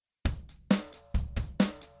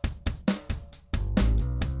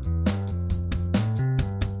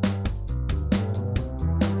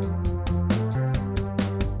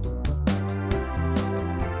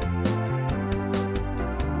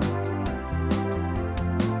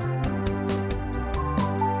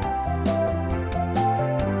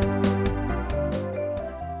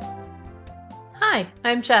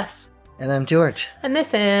I'm Jess. And I'm George. And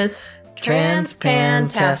this is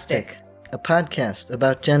Transpantastic, a podcast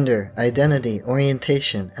about gender, identity,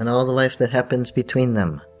 orientation, and all the life that happens between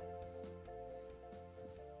them.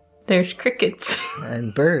 There's crickets.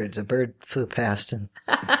 And birds. A bird flew past and...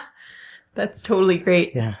 That's totally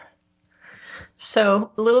great. Yeah.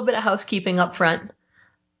 So, a little bit of housekeeping up front.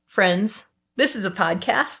 Friends, this is a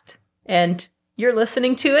podcast, and you're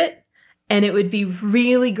listening to it, and it would be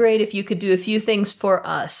really great if you could do a few things for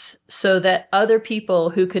us so that other people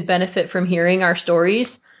who could benefit from hearing our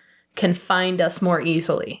stories can find us more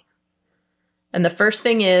easily. And the first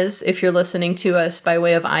thing is, if you're listening to us by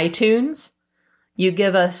way of iTunes, you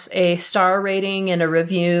give us a star rating and a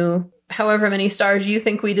review, however many stars you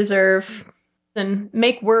think we deserve, and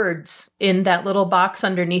make words in that little box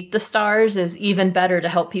underneath the stars is even better to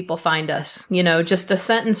help people find us. You know, just a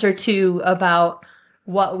sentence or two about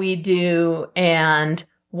what we do and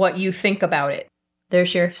what you think about it.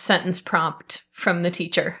 There's your sentence prompt from the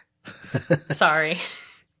teacher. Sorry.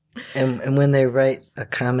 And when they write a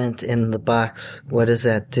comment in the box, what does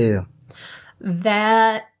that do?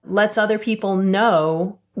 That lets other people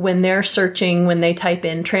know when they're searching, when they type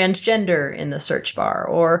in transgender in the search bar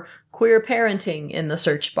or queer parenting in the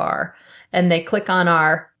search bar, and they click on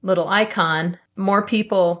our little icon, more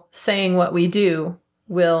people saying what we do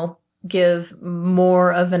will give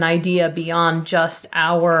more of an idea beyond just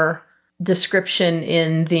our description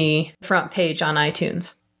in the front page on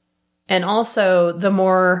iTunes. And also, the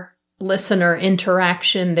more listener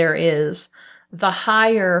interaction there is, the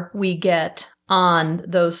higher we get on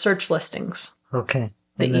those search listings. Okay.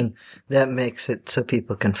 And then that makes it so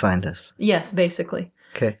people can find us. Yes, basically.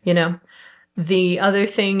 Okay. You know, the other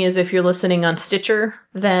thing is if you're listening on Stitcher,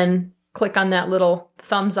 then click on that little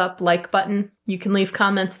thumbs up like button. You can leave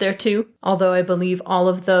comments there too. Although I believe all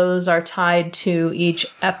of those are tied to each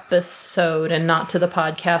episode and not to the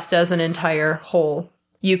podcast as an entire whole.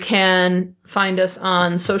 You can find us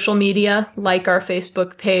on social media, like our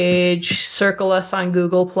Facebook page, circle us on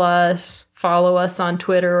Google+, follow us on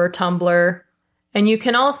Twitter or Tumblr. And you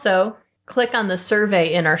can also click on the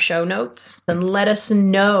survey in our show notes and let us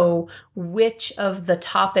know which of the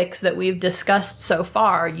topics that we've discussed so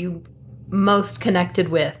far you most connected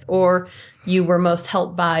with, or you were most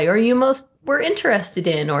helped by, or you most were interested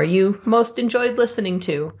in, or you most enjoyed listening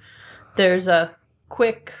to. There's a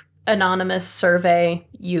quick anonymous survey.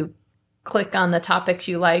 You click on the topics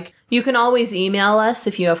you like. You can always email us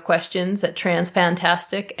if you have questions at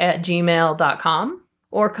transpantastic@gmail.com.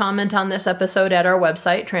 or comment on this episode at our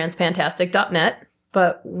website, transpantastic.net.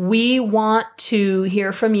 But we want to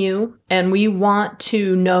hear from you, and we want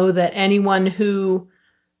to know that anyone who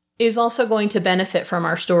is also going to benefit from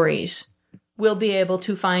our stories will be able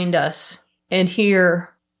to find us and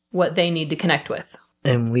hear what they need to connect with.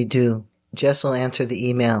 And we do. Jess will answer the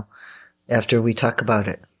email after we talk about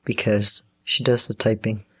it, because she does the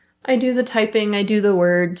typing. I do the typing, I do the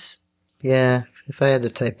words. Yeah. If I had to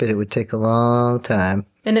type it, it would take a long time.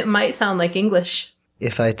 And it might sound like English.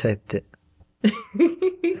 If I typed it.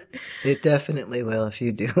 It definitely will if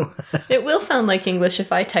you do. It will sound like English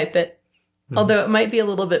if I type it. Although it might be a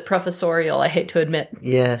little bit professorial, I hate to admit.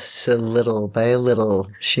 Yes, a little. By a little,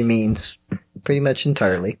 she means pretty much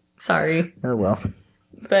entirely. Sorry. Oh, well.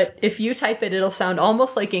 But if you type it, it'll sound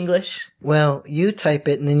almost like English. Well, you type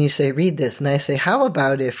it and then you say, read this. And I say, how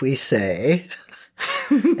about if we say...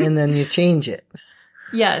 and then you change it.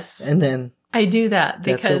 Yes. And then I do that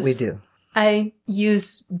because that's what we do. I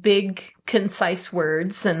use big, concise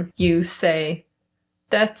words, and you say,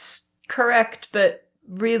 that's correct, but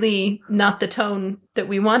really not the tone that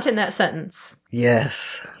we want in that sentence.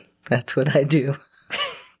 Yes, that's what I do.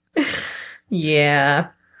 Yeah.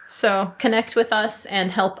 So connect with us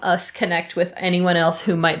and help us connect with anyone else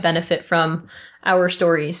who might benefit from our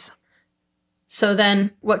stories. So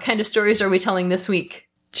then, what kind of stories are we telling this week?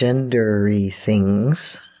 Gendery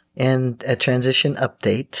things and a transition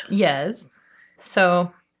update. Yes.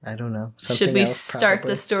 So, I don't know. Should we start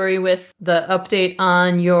the story with the update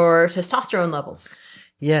on your testosterone levels?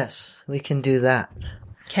 Yes, we can do that.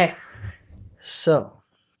 Okay. So,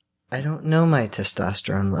 I don't know my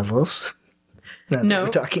testosterone levels. No.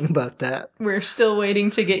 We're talking about that. We're still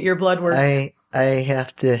waiting to get your blood work. I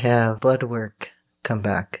have to have blood work come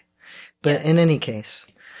back. But yes. In any case.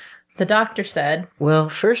 The doctor said. Well,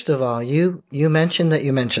 first of all, you mentioned that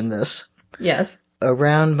you mentioned this. Yes.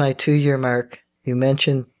 Around my 2-year mark, you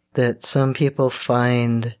mentioned that some people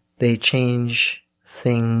find they change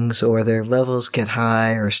things or their levels get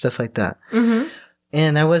high or stuff like that. Mm-hmm.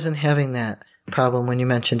 And I wasn't having that problem when you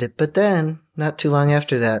mentioned it. But then, not too long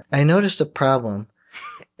after that, I noticed a problem.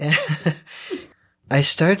 I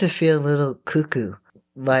started to feel a little cuckoo.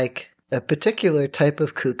 like a particular type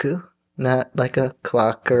of cuckoo, not like a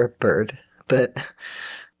clock or a bird, but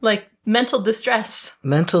like mental distress.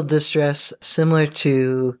 Mental distress similar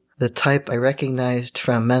to the type I recognized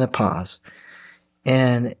from menopause.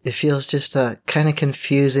 And it feels just kind of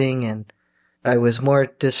confusing, and I was more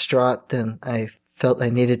distraught than I felt I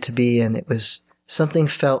needed to be, and it was something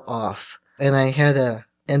felt off. And I had a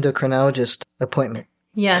endocrinologist appointment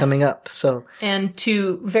coming up. So, and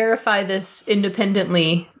to verify this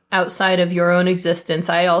independently outside of your own existence,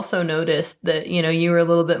 I also noticed that, you were a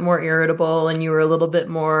little bit more irritable, and you were a little bit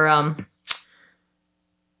more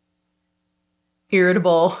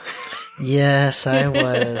irritable. Yes, I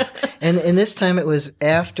was. And this time it was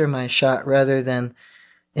after my shot rather than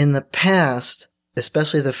in the past,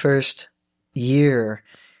 especially the first year.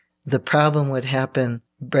 The problem would happen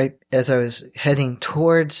right as I was heading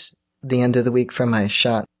towards the end of the week for my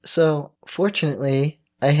shot. So fortunately,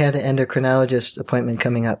 I had an endocrinologist appointment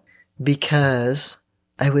coming up because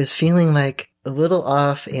I was feeling like a little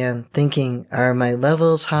off and thinking, are my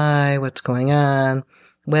levels high? What's going on?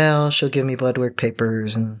 Well, she'll give me blood work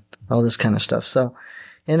papers and all this kind of stuff. So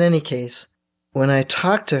in any case, when I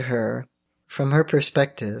talked to her, from her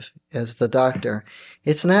perspective as the doctor,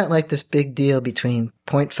 it's not like this big deal between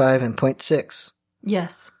 0.5 and 0.6.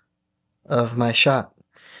 Yes. Of my shot.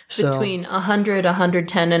 So, between 100,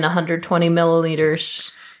 110, and 120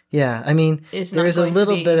 milliliters. Yeah, I mean, there is a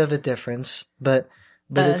little bit of a difference, but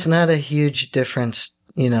it's not a huge difference,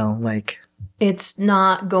 like... It's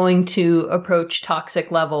not going to approach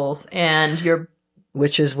toxic levels, and you're...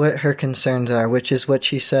 Which is what her concerns are, which is what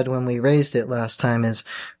she said when we raised it last time is,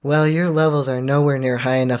 well, your levels are nowhere near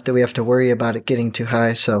high enough that we have to worry about it getting too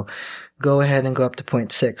high, so go ahead and go up to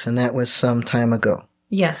 0.6, and that was some time ago.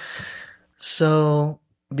 Yes. So,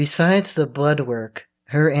 besides the blood work,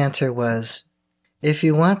 her answer was, if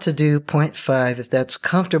you want to do 0.5, if that's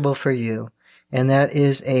comfortable for you, and that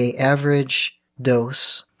is a average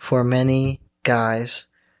dose for many guys,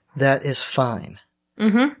 that is fine.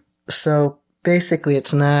 Mm-hmm. So, basically,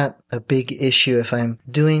 it's not a big issue if I'm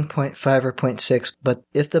doing 0.5 or 0.6, but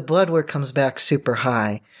if the blood work comes back super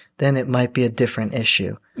high, then it might be a different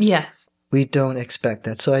issue. Yes. We don't expect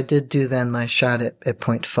that. So I did do then my shot at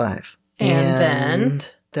 0.5. And then?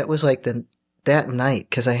 That was like that night,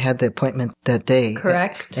 because I had the appointment that day.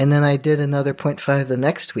 Correct. And then I did another 0.5 the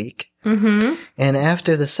next week. Mm-hmm. And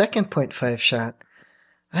after the second 0.5 shot,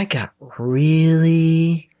 I got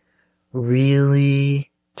really,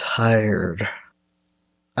 really tired.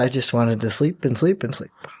 I just wanted to sleep and sleep and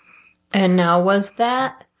sleep. And now, was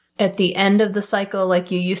that at the end of the cycle,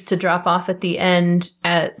 like you used to drop off at the end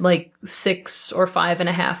at like 6 or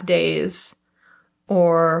 5.5 days?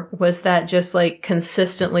 Or was that just like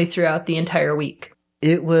consistently throughout the entire week?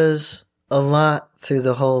 It was a lot through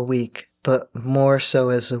the whole week, but more so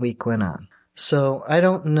as the week went on. So I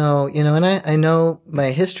don't know, and I know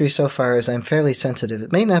my history so far is I'm fairly sensitive.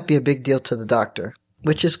 It may not be a big deal to the doctor,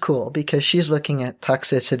 which is cool because she's looking at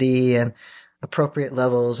toxicity and appropriate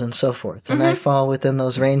levels and so forth. And I fall within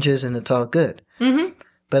those ranges and it's all good. Mm-hmm.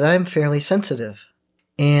 But I'm fairly sensitive.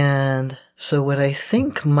 And so what I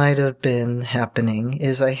think might have been happening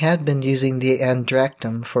is I had been using the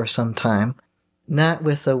Andrectum for some time, not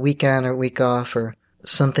with a week on or week off or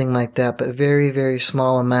something like that, but very, very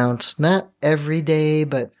small amounts, not every day,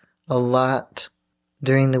 but a lot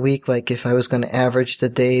during the week. Like if I was going to average the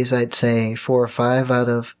days, I'd say 4 or 5 out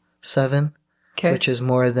of 7, which is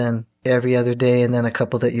more than every other day and then a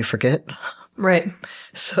couple that you forget. Right.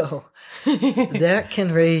 So that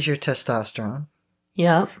can raise your testosterone.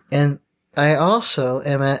 Yeah. And I also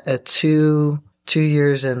am at a 2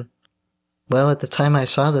 years and, well, at the time I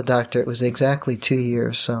saw the doctor, it was exactly 2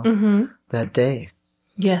 years. So that day.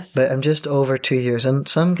 Yes. But I'm just over 2 years. And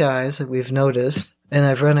some guys that we've noticed, and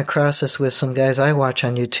I've run across this with some guys I watch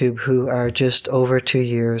on YouTube who are just over 2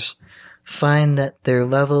 years, find that their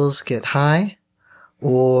levels get high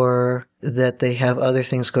or that they have other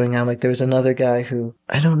things going on. Like there was another guy who,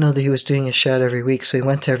 I don't know that he was doing a shot every week, so he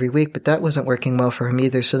went to every week, but that wasn't working well for him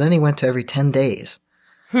either. So then he went to every 10 days.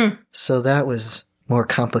 So that was more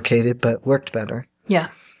complicated, but worked better. Yeah.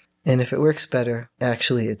 And if it works better,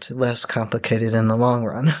 actually it's less complicated in the long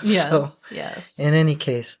run. Yes, So, yes. in any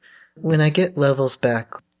case, when I get levels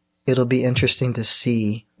back, it'll be interesting to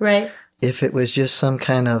see if it was just some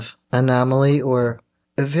kind of anomaly or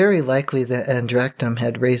very likely that Andrectum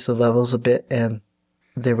had raised the levels a bit and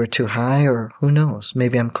they were too high, or who knows,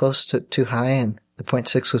 maybe I'm close to too high and The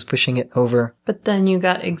 0.6 was pushing it over. But then you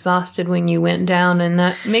got exhausted when you went down, and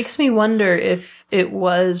that makes me wonder if it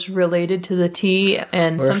was related to the tea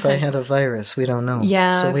and Or if I had a virus. We don't know.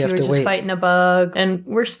 Yeah, so we if have you were to just wait. fighting a bug. And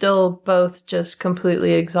we're still both just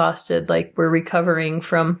completely exhausted. Like, we're recovering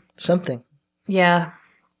from... Something. Yeah.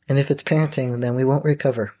 And if it's parenting, then we won't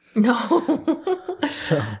recover. No.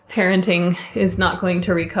 So. Parenting is not going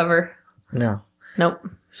to recover. No. Nope.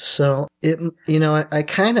 So, I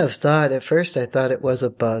kind of thought, at first I thought it was a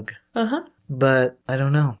bug. Uh-huh. But I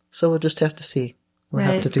don't know. So we'll just have to see. We'll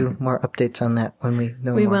have to do more updates on that when we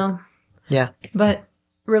know more. We will. Yeah. But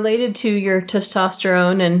related to your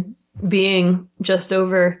testosterone and being just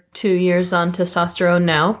over 2 years on testosterone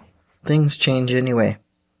now. Things change anyway.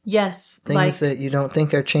 Yes. Things that you don't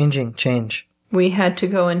think are changing, change. We had to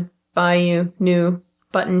go and buy you new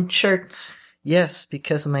button shirts. Yes,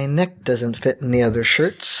 because my neck doesn't fit in the other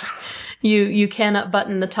shirts. You cannot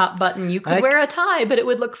button the top button. You could wear a tie, but it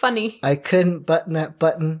would look funny. I couldn't button that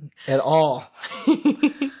button at all.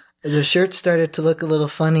 The shirts started to look a little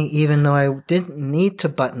funny, even though I didn't need to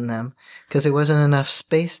button them, because there wasn't enough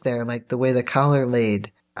space there, like the way the collar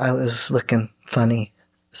laid. I was looking funny.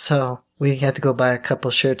 So we had to go buy a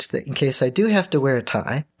couple shirts that, in case I do have to wear a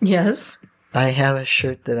tie, yes, I have a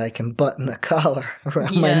shirt that I can button the collar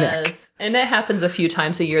around my neck. Yes, and it happens a few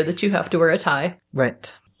times a year that you have to wear a tie.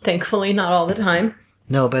 Right. Thankfully, not all the time.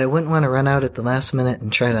 No, but I wouldn't want to run out at the last minute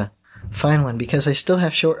and try to find one, because I still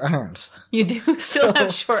have short arms. You do still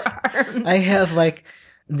have short arms. I have like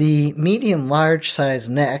the medium large size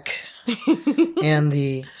neck and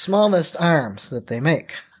the smallest arms that they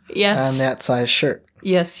make on that size shirt.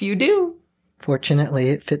 Yes, you do. Fortunately,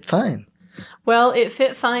 it fit fine. Well, it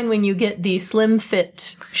fit fine when you get the slim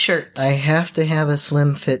fit shirt. I have to have a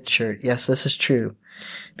slim fit shirt. Yes, this is true.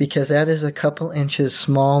 Because that is a couple inches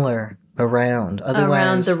smaller around.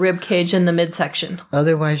 Around the rib cage and the midsection.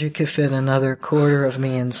 Otherwise, you could fit another quarter of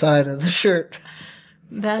me inside of the shirt.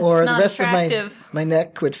 That's or not the rest attractive. of my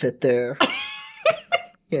neck would fit there.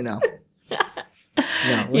 No,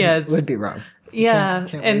 yes. would be wrong. Yeah,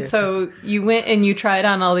 Can't and so you went and you tried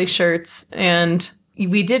on all these shirts, and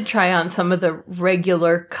we did try on some of the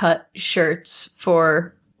regular cut shirts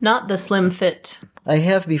for not the slim fit. I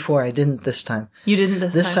have before. I didn't this time. You didn't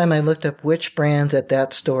this time? This time I looked up which brands at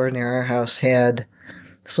that store near our house had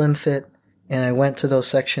slim fit, and I went to those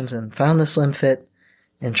sections and found the slim fit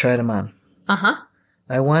and tried them on. Uh-huh.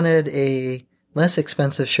 I wanted a less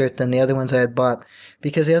expensive shirt than the other ones I had bought,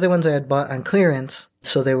 because the other ones I had bought on clearance,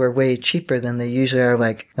 so they were way cheaper than they usually are.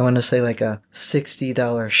 Like, I want to say like a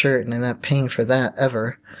 $60 shirt, and I'm not paying for that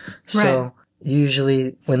ever. So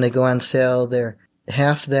usually when they go on sale, they're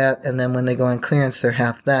half that, and then when they go on clearance, they're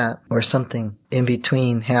half that, or something in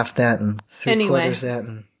between half that and three-quarters that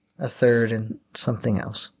and a third and something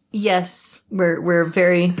else. Yes, we're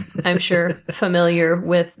very, I'm sure, familiar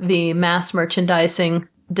with the mass merchandising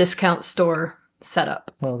discount store setup.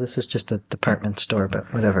 Well, this is just a department store,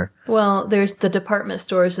 but whatever. Well, there's the department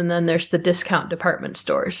stores, and then there's the discount department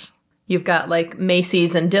stores. You've got like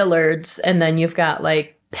Macy's and Dillard's, and then you've got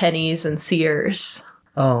like Penny's and Sears.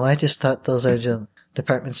 Oh, I just thought those are just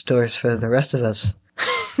department stores for the rest of us.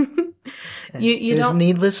 You there's don't...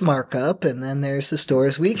 needless markup, and then there's the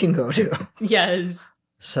stores we can go to. Yes.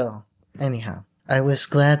 So, anyhow, I was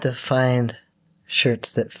glad to find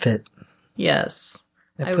shirts that fit. Yes.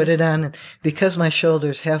 I put it on, and because my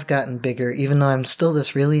shoulders have gotten bigger, even though I'm still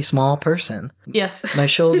this really small person. Yes. My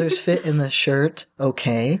shoulders fit in the shirt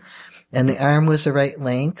okay, and the arm was the right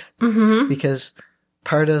length, because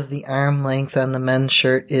part of the arm length on the men's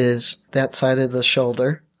shirt is that side of the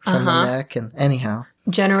shoulder from the neck, and anyhow.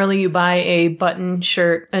 Generally, you buy a button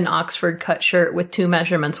shirt, an Oxford cut shirt with two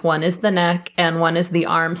measurements. One is the neck, and one is the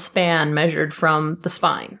arm span measured from the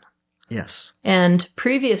spine. Yes. And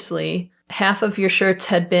previously, half of your shirts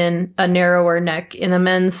had been a narrower neck in a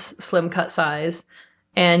men's slim cut size,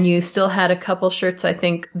 and you still had a couple shirts, I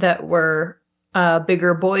think, that were a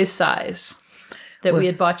bigger boy's size that we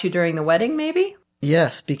had bought you during the wedding, maybe?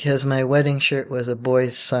 Yes, because my wedding shirt was a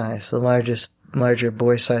boy's size, the larger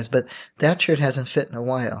boy size, but that shirt hasn't fit in a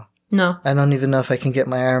while. No. I don't even know if I can get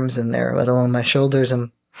my arms in there, let alone my shoulders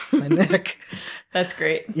and my neck. That's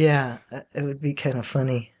great. Yeah, it would be kind of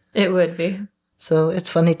funny. It would be. So it's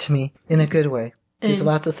funny to me in a good way. Because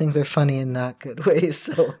lots of things are funny in not good ways.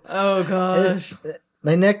 So oh gosh,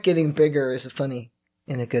 my neck getting bigger is funny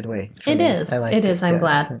in a good way. It is. It is. I'm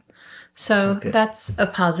glad. So that's a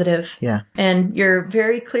positive. Yeah. And you're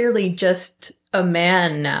very clearly just a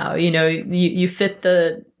man now. You know, you fit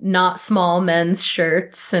the not small men's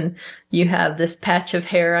shirts, and you have this patch of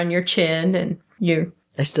hair on your chin, and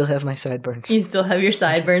I still have my sideburns. You still have your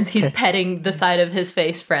sideburns. He's Okay. petting the side of his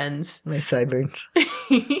face, friends. My sideburns.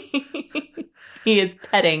 He is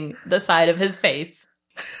petting the side of his face.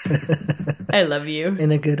 I love you.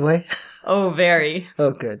 In a good way? Oh, very.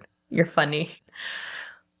 Oh, good. You're funny.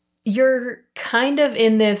 You're kind of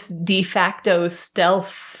in this de facto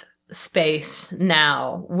stealth space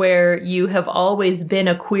now where you have always been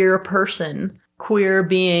a queer person. Queer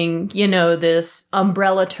being, you know, this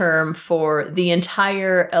umbrella term for the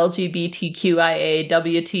entire LGBTQIA,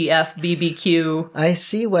 WTF, BBQ. I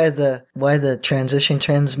see why the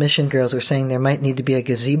transmission girls were saying there might need to be a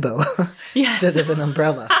gazebo Yes. instead of an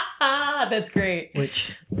umbrella. That's great.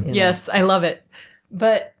 Which, you know. Yes, I love it.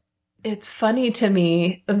 But it's funny to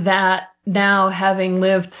me that now, having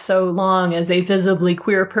lived so long as a visibly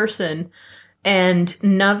queer person and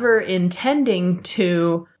never intending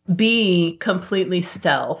to be completely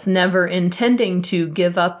stealth, never intending to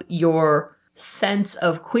give up your sense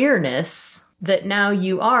of queerness, that now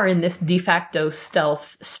you are in this de facto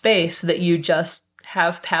stealth space that you just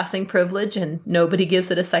have passing privilege and nobody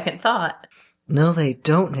gives it a second thought. No, they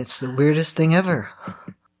don't. It's the weirdest thing ever.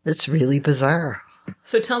 It's really bizarre.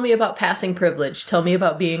 So tell me about passing privilege. Tell me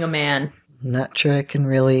about being a man. Not sure I can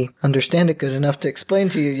really understand it good enough to explain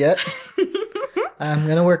to you yet. I'm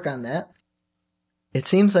going to work on that. It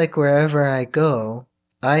seems like wherever I go,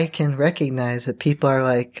 I can recognize that people are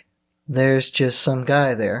like, there's just some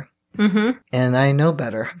guy there. Mm-hmm. And I know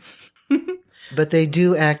better. But they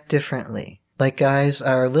do act differently. Like guys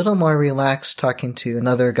are a little more relaxed talking to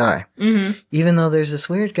another guy. Mm-hmm. Even though there's this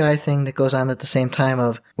weird guy thing that goes on at the same time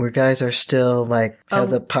of where guys are still like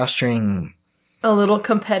have the posturing. A little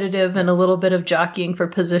competitive and a little bit of jockeying for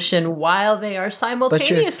position while they are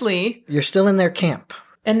simultaneously. You're still in their camp.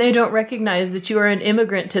 And they don't recognize that you are an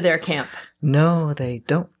immigrant to their camp. No, they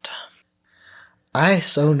don't. I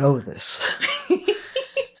so know this.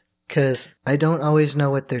 Because I don't always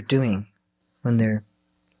know what they're doing when they're...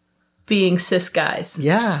 Being cis guys.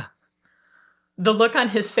 Yeah. The look on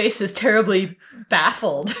his face is terribly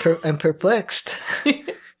baffled. I'm perplexed.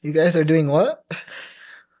 You guys are doing what?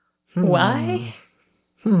 Why?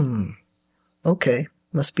 Okay.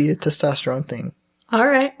 Must be a testosterone thing. All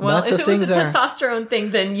right. Well, Lots if of it was a things testosterone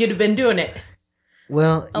thing, then you'd have been doing it.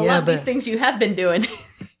 Well, A lot of these things you have been doing.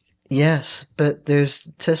 Yes, but there's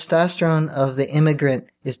testosterone of the immigrant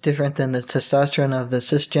is different than the testosterone of the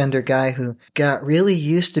cisgender guy who got really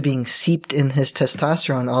used to being seeped in his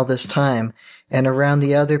testosterone all this time and around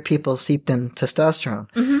the other people seeped in testosterone.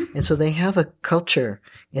 Mm-hmm. And so they have a culture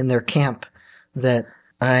in their camp that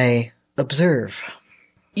I observe.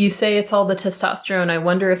 You say it's all the testosterone. I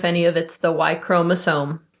wonder if any of it's the Y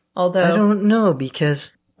chromosome. Although I don't know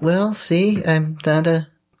because, well, see, I'm not a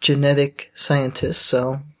genetic scientist,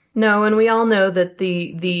 so... No, and we all know that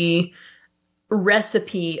the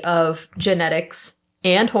recipe of genetics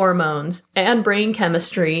and hormones and brain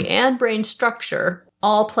chemistry and brain structure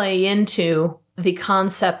all play into the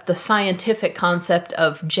concept, the scientific concept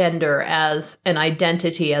of gender as an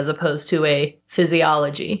identity as opposed to a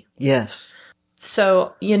physiology. Yes.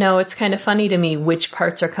 So, you know, it's kind of funny to me which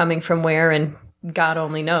parts are coming from where, and God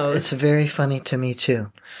only knows. It's very funny to me,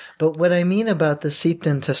 too. But what I mean about the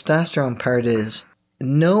seeped-in testosterone part is...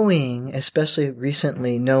 knowing, especially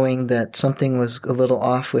recently, knowing that something was a little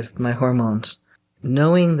off with my hormones,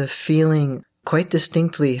 knowing the feeling quite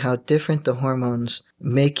distinctly how different the hormones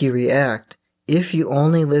make you react, if you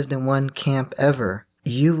only lived in one camp ever,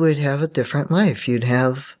 you would have a different life. You'd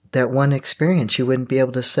have that one experience. You wouldn't be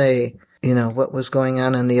able to say, you know, what was going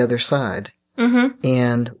on the other side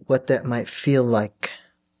and what that might feel like.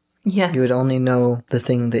 Yes. You would only know the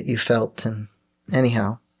thing that you felt, and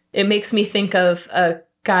anyhow. It makes me think of a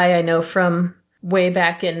guy I know from way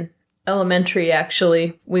back in elementary,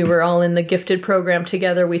 actually. We were all in the gifted program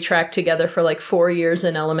together. We tracked together for like 4 years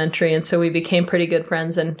in elementary, and so we became pretty good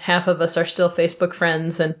friends, and half of us are still Facebook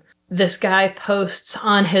friends. And this guy posts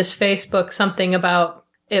on his Facebook something about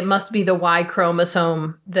it must be the Y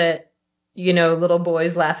chromosome that, you know, little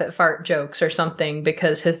boys laugh at fart jokes or something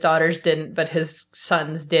because his daughters didn't, but his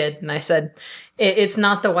sons did. And I said, it's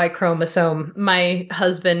not the Y chromosome. My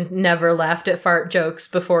husband never laughed at fart jokes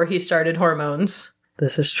before he started hormones.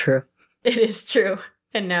 This is true. It is true.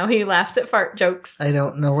 And now he laughs at fart jokes. I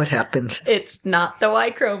don't know what happened. It's not the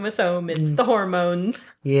Y chromosome. It's the hormones.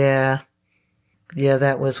 Yeah. Yeah,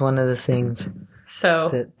 that was one of the things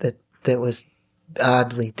So that was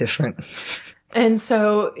oddly different. And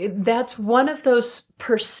so that's one of those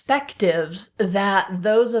perspectives that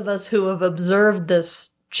those of us who have observed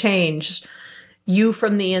this change, you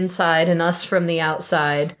from the inside and us from the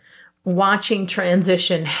outside, watching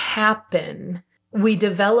transition happen, we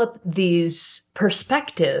develop these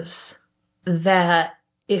perspectives that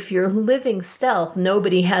if you're living stealth,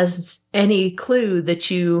 nobody has any clue that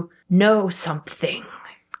you know something.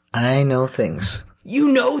 I know things. You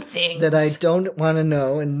know things. That I don't want to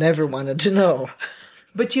know and never wanted to know.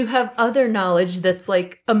 But you have other knowledge that's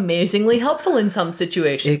like amazingly helpful in some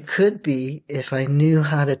situations. It could be if I knew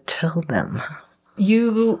how to tell them.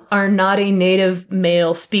 You are not a native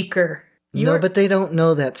male speaker. No, but they don't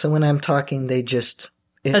know that. So when I'm talking, they just...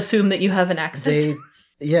 assume that you have an accent.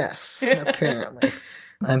 Yes, apparently.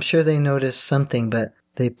 I'm sure they notice something, but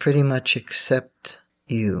they pretty much accept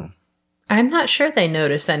you. I'm not sure they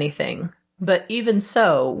notice anything. But even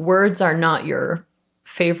so, words are not your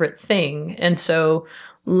favorite thing. And so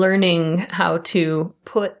learning how to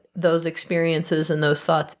put those experiences and those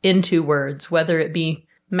thoughts into words, whether it be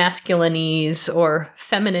masculinese or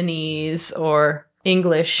femininese or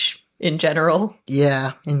English in general.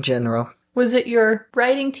 Yeah, in general. Was it your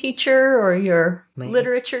writing teacher or your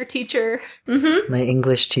literature teacher? Mm-hmm. My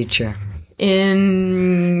English teacher.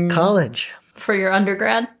 In college. For your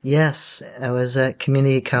undergrad? Yes, I was at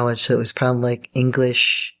community college, so it was probably like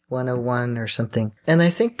English 101 or something. And I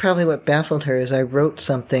think probably what baffled her is I wrote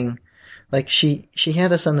something, like she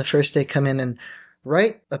had us on the first day come in and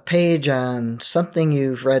write a page on something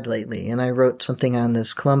you've read lately. And I wrote something on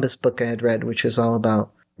this Columbus book I had read, which was all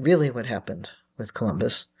about really what happened with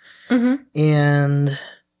Columbus. Mm-hmm. And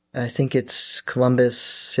I think it's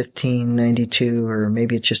Columbus 1592, or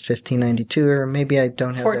maybe it's just 1592, or maybe I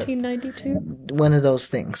don't have 1492? One of those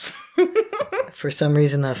things. For some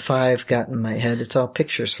reason, a 5 got in my head. It's all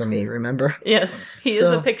pictures for me, remember? Yes, he is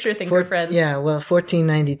a picture thinker, friends. Yeah, well,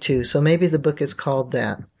 1492. So maybe the book is called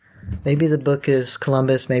that. Maybe the book is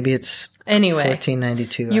Columbus. Maybe it's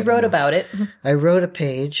 1492. You wrote about it. I wrote a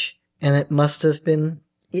page, and it must have been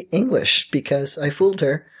English because I fooled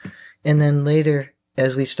her. And then later,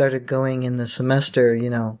 as we started going in the semester,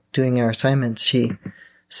 doing our assignments, she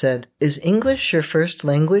said, "Is English your first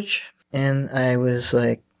language?" And I was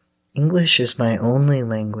like, "English is my only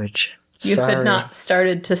language." You Sorry. had not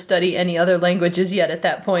started to study any other languages yet at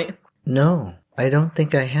that point. No, I don't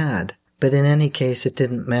think I had. But in any case, it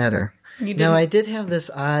didn't matter. Now, I did have this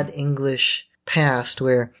odd English past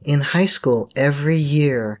where in high school, every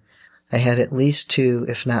year, I had at least 2,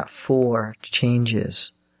 if not 4,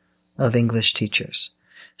 changes of English teachers.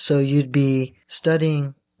 So you'd be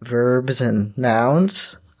studying verbs and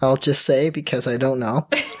nouns, I'll just say, because I don't know.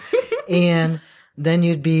 And then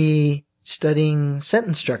you'd be studying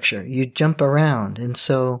sentence structure. You'd jump around. And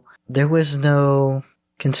so there was no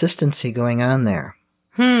consistency going on there.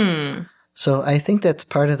 So I think that's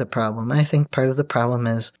part of the problem. I think part of the problem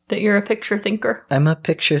is... that you're a picture thinker. I'm a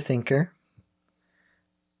picture thinker.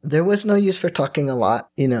 There was no use for talking a lot,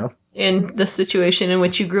 In the situation in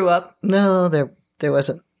which you grew up? No, there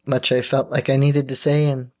wasn't much I felt like I needed to say,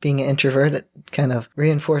 and being an introvert, it kind of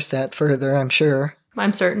reinforced that further, I'm sure.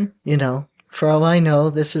 I'm certain. For all I know,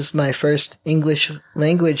 this is my first English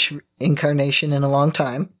language incarnation in a long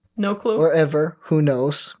time. No clue. Or ever. Who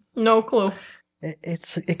knows? No clue.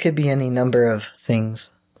 It could be any number of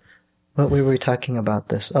things. What were we talking about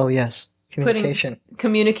this? Oh, yes. Communication.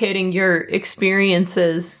 Communicating your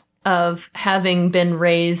experiences of having been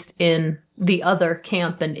raised in the other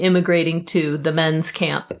camp and immigrating to the men's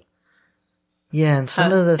camp. Yeah, and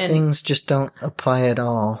some of the things just don't apply at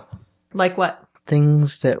all. Like what?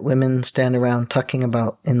 Things that women stand around talking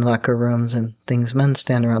about in locker rooms and things men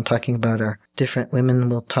stand around talking about are different. Women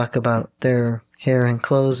will talk about their hair and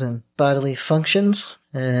clothes and bodily functions,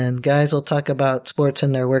 and guys will talk about sports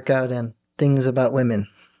and their workout and things about women.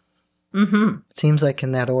 Mm-hmm. It seems like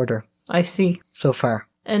in that order. I see. So far.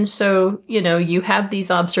 And so, you have these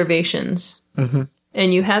observations, mm-hmm.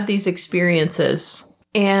 and you have these experiences,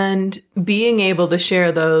 and being able to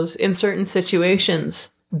share those in certain situations,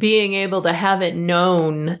 being able to have it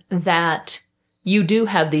known that you do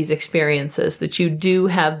have these experiences, that you do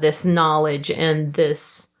have this knowledge and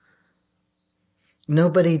this...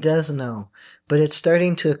 Nobody does know, but it's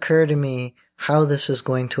starting to occur to me how this is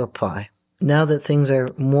going to apply. Now that things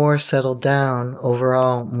are more settled down,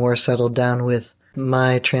 overall more settled down with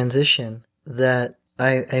my transition, that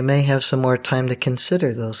I may have some more time to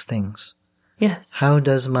consider those things. Yes. How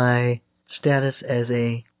does my status as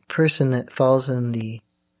a person that falls in the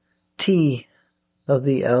T of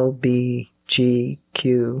the LBGQA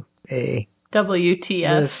WTF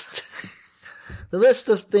list, the list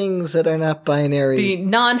of things that are not binary. The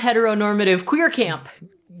non-heteronormative queer camp.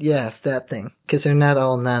 Yes, that thing. Because they're not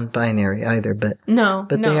all non-binary either, but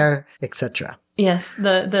they are, etc. Yes,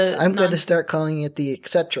 I'm going to start calling it the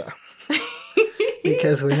etc.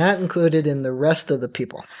 because we're not included in the rest of the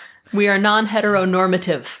people. We are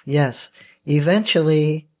non-heteronormative. Yes.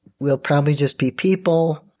 Eventually, we'll probably just be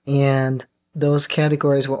people, and those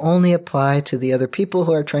categories will only apply to the other people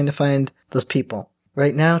who are trying to find those people.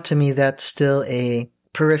 Right now, to me, that's still a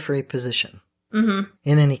periphery position. Mm-hmm.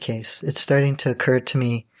 In any case, it's starting to occur to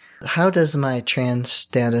me, how does my trans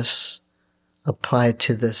status apply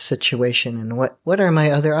to this situation, and what are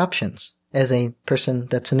my other options as a person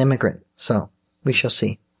that's an immigrant? So, we shall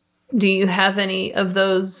see. Do you have any of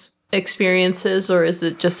those experiences, or is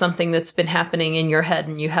it just something that's been happening in your head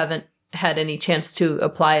and you haven't had any chance to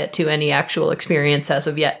apply it to any actual experience as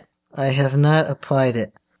of yet? I have not applied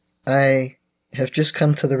it. I have just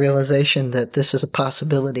come to the realization that this is a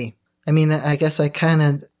possibility. I mean, I guess I kind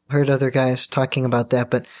of heard other guys talking about that,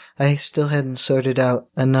 but I still hadn't sorted out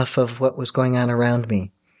enough of what was going on around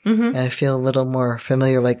me. Mm-hmm. And I feel a little more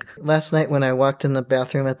familiar. Like last night when I walked in the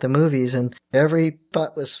bathroom at the movies and every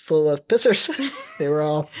butt was full of pissers. They were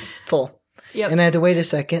all full. Yep. And I had to wait a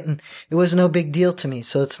second, and it was no big deal to me.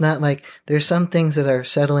 So it's not like there's some things that are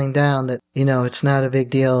settling down that, it's not a big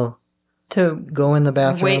deal to go in the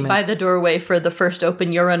bathroom. Wait by the doorway for the first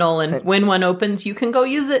open urinal, and when one opens, you can go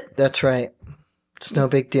use it. That's right. It's no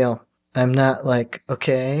big deal. I'm not like,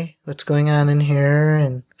 okay, what's going on in here,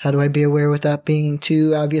 and how do I be aware without being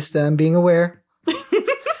too obvious that I'm being aware?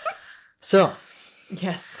 So.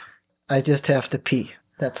 Yes. I just have to pee.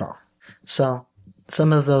 That's all. So,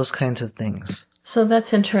 some of those kinds of things. So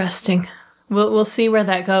that's interesting. We'll see where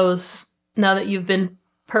that goes. Now that you've been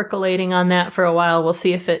percolating on that for a while, we'll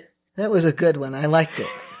see if it... That was a good one. I liked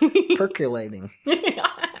it. Percolating.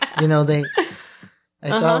 I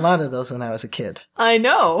saw a lot of those when I was a kid. I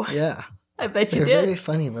know. Yeah. I bet you They're did. very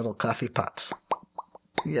funny little coffee pots.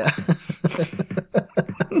 Yeah.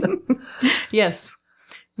 Yes.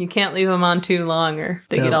 You can't leave them on too long or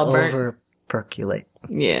they get all burnt. Over percolate.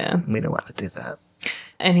 Yeah. We don't want to do that.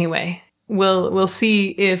 Anyway, we'll see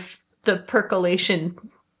if the percolation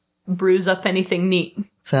brews up anything neat.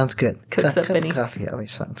 Sounds good. Cooks up cup any. Of coffee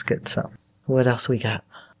always sounds good. So, what else we got?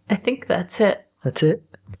 I think that's it. That's it?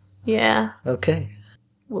 Yeah. Okay.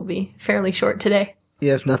 We'll be fairly short today.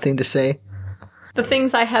 You have nothing to say? The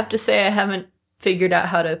things I have to say, I haven't figured out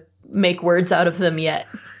how to make words out of them yet.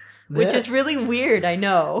 Which is really weird, I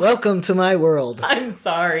know. Welcome to my world. I'm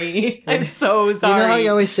sorry. I'm so sorry. You know how you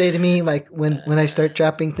always say to me, like, when I start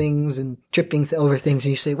dropping things and tripping over things,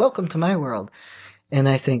 and you say, welcome to my world. And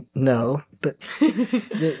I think, no, but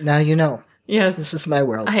now you know. Yes. This is my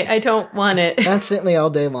world. I don't want it. Constantly all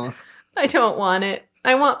day long. I don't want it.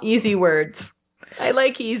 I want easy words. I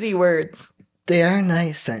like easy words. They are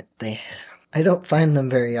nice, aren't they? I don't find them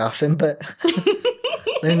very often, but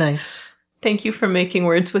they're nice. Thank you for making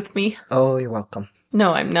words with me. Oh, you're welcome.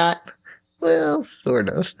 No, I'm not. Well, sort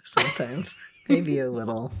of, sometimes. Maybe a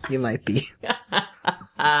little. You might be.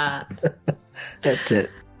 That's it.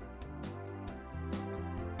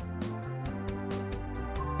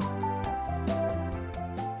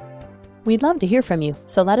 We'd love to hear from you,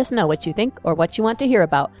 so let us know what you think or what you want to hear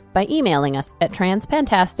about by emailing us at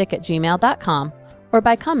transpantastic@gmail.com or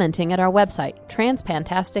by commenting at our website,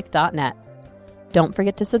 transpantastic.net. Don't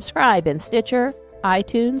forget to subscribe in Stitcher,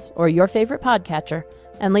 iTunes, or your favorite podcatcher,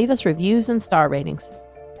 and leave us reviews and star ratings.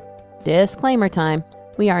 Disclaimer time.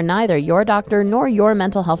 We are neither your doctor nor your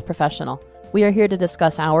mental health professional. We are here to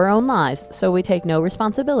discuss our own lives, so we take no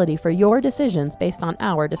responsibility for your decisions based on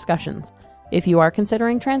our discussions. If you are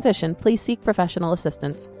considering transition, please seek professional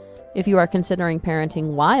assistance. If you are considering parenting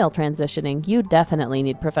while transitioning, you definitely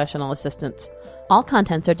need professional assistance. All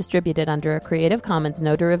contents are distributed under a Creative Commons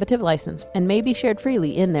no derivative license and may be shared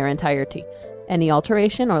freely in their entirety. Any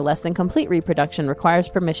alteration or less than complete reproduction requires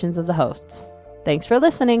permissions of the hosts. Thanks for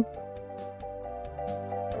listening!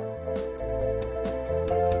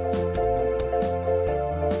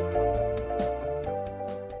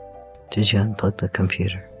 Did you unplug the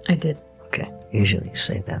computer? I did. Okay. Usually you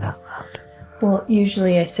say that out loud. Well,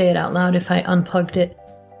 usually I say it out loud if I unplugged it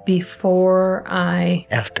before I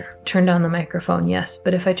After. turned on the microphone, yes.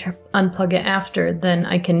 But if I unplug it after, then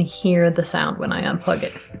I can hear the sound when I unplug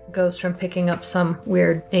it. It goes from picking up some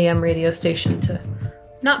weird AM radio station to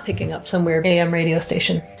not picking up some weird AM radio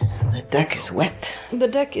station. The deck is wet. The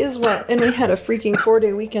deck is wet, and we had a freaking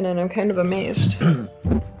 4-day weekend, and I'm kind of amazed.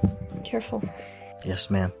 Careful. Yes,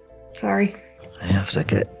 ma'am. Sorry. I have to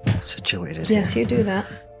get situated Yes, here. you do that.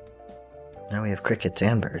 Now we have crickets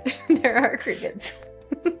and birds. There are crickets.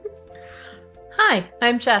 Hi,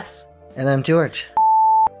 I'm Jess. And I'm George.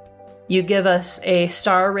 You give us a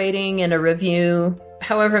star rating and a review,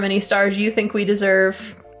 however many stars you think we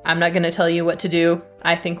deserve. I'm not going to tell you what to do.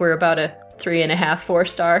 I think we're about a 3.5,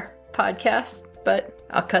 4-star podcast. but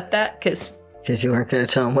I'll cut that because Because you weren't going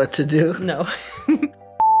to tell him what to do. no.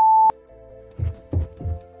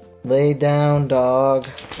 Lay down, dog.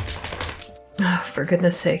 Oh, for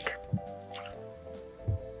goodness sake.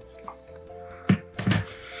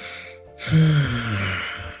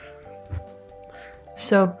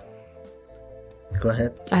 So, Go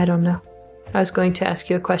ahead. I don't know. I was going to ask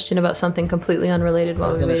you a question about something completely unrelated I while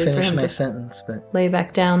was we going to waited for finish him my to sentence, but lay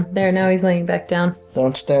back down. There, now he's laying back down.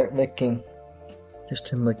 don't start licking. Just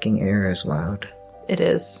him licking air is loud. It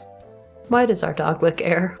is. Why does our dog lick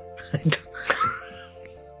air?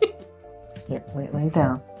 Here, lay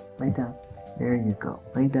down. Lay down. There you go.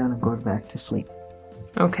 Lay down and go back to sleep.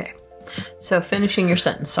 Okay. So, finishing your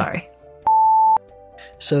sentence, sorry.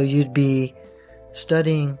 So you'd be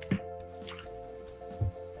studying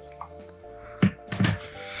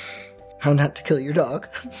how not to kill your dog.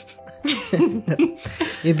 No.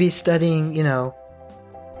 You'd be studying, you know.